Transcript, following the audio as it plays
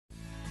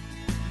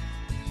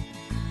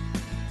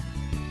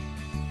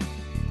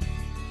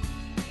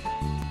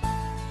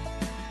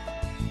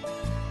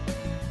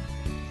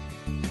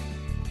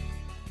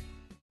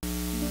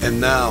And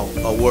now,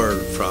 a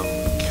word from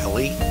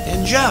Kelly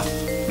and Jeff.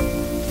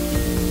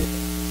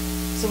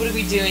 So what are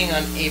we doing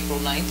on April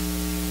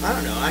 9th? I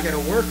don't know. I got to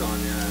work on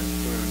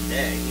during the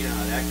day. You know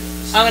how that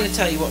goes. I'm going to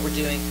tell you what we're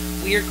doing.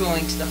 We are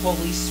going to the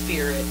Holy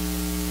Spirit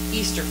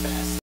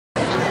Easterfest.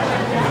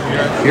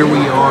 Here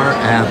we are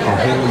at the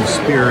Holy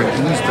Spirit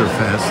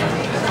Easterfest.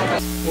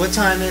 What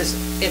time is it?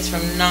 It's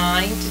from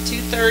 9 to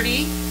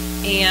 2:30,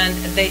 and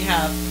they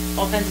have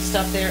all kinds of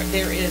stuff there.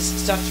 There is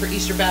stuff for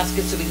Easter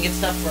baskets, so we can get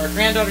stuff for our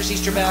granddaughter's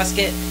Easter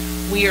basket.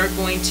 We are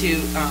going to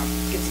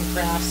get some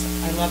crafts.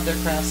 I love their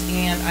crafts,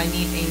 and I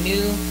need a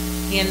new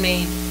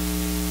handmade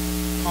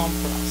palm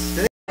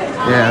cross.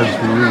 As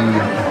we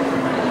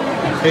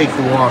take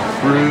a walk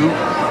through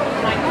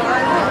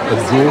the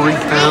jewelry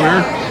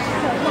counter,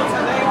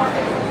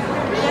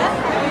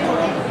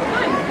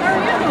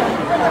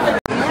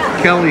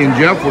 Kelly and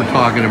Jeff were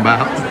talking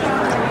about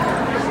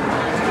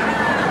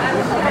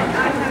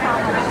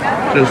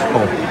just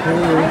a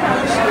whole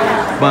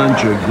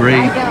bunch of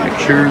great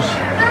pictures.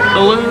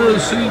 Hello,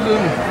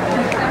 Susan.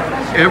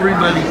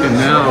 Everybody can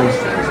know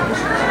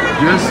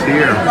just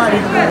here.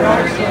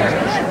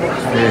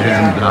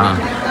 And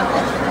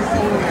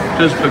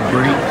just a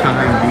great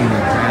time being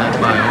had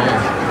by all.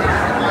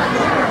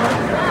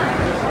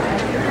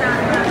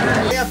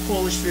 They have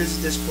Polish foods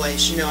at this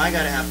place. You know, I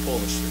gotta have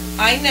Polish food.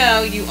 I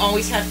know you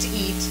always have to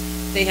eat.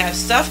 They have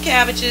stuffed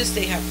cabbages,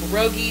 they have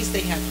pierogies,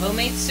 they have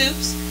homemade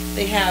soups,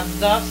 they have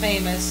the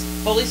famous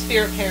Holy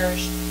Spirit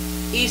Parish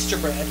Easter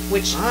bread,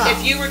 which,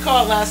 if you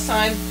recall last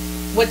time,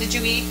 what did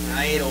you eat?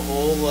 I ate a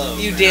whole loaf.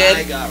 You did?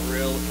 I got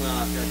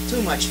I've got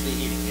too much for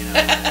eating, you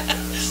know.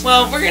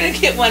 Well, we're going to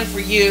get one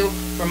for you,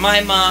 for my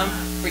mom,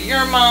 for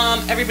your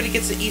mom. Everybody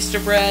gets the Easter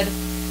bread.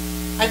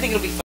 I think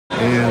it'll be fun.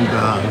 And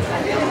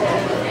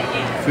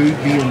food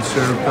being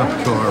served up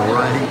to our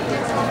right.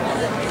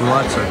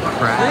 Lots of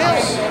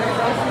crafts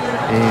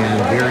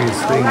and various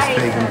things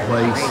taking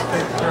place.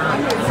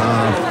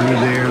 Through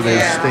there,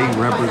 there's State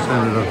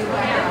Representative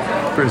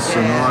Chris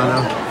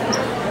Sonata.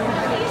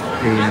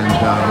 And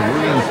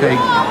we're going to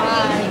take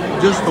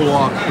just a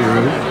walk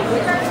through.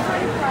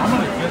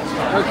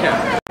 Okay.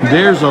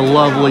 There's a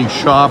lovely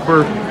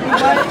shopper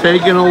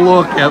taking a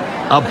look at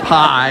a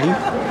pie.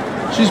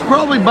 She's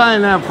probably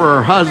buying that for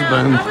her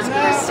husband. I was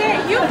going to say,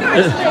 you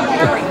guys are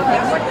very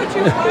good. What did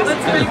you want?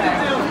 Let's make it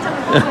do.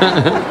 I'm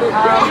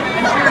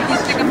sure if you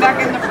stick them back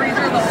in the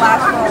freezer, they'll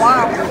last for a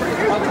while.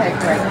 Okay,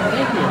 great.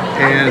 Thank you.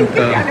 And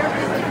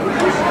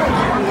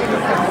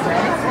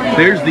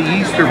there's the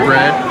Easter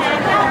bread.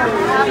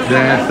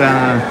 That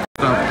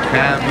stuffed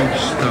cabbage,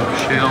 stuffed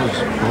shells,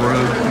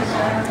 pierogies,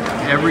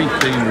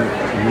 everything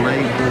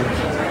labeled,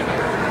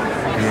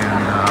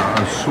 and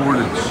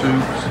assorted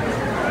soups.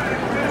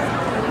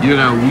 You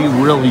know, we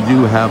really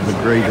do have the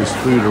greatest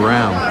food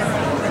around,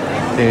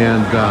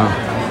 and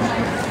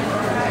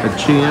a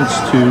chance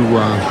to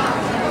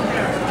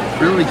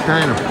really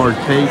kind of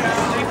partake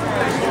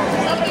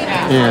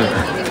in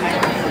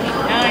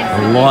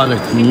a lot of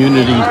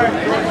community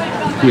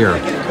here.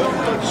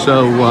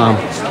 So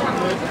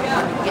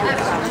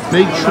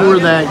make sure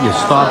that you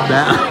stop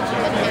down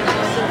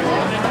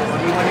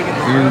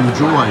and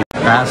enjoy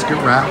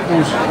basket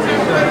raffles,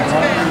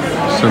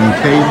 some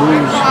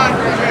tables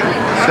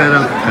set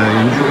up to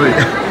enjoy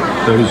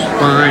those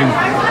fine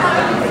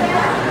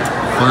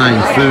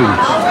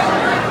foods.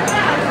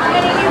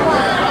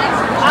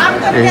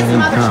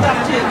 And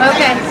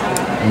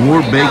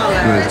more baked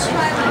goods.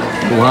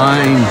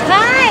 Wine.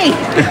 Hi!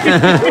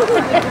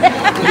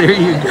 There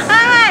you go.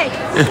 Hi!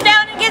 Sit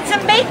down and get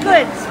some baked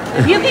goods.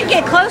 You can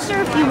get closer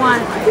if you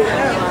want.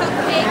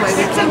 And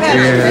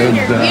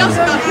We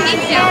also got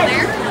cakes down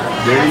there.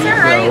 there you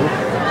go.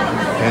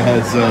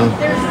 As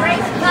There's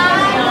rice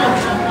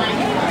pies.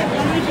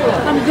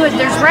 I'm good.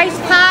 There's rice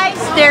pies.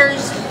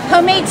 There's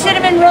homemade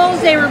cinnamon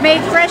rolls. They were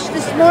made fresh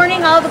this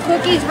morning. All the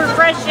cookies were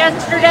fresh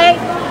yesterday.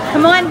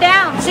 Come on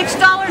down. $6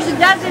 a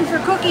dozen for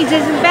cookies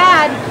isn't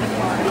bad.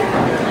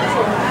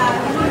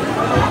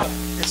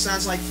 It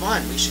sounds like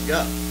fun. We should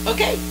go.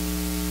 Okay.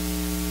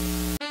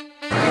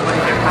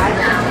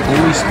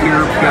 Holy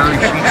Spirit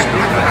Parish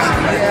Easterfest.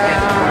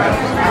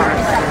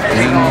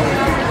 And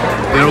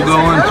it'll go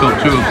until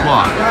 2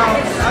 o'clock.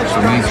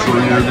 So make sure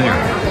you're there.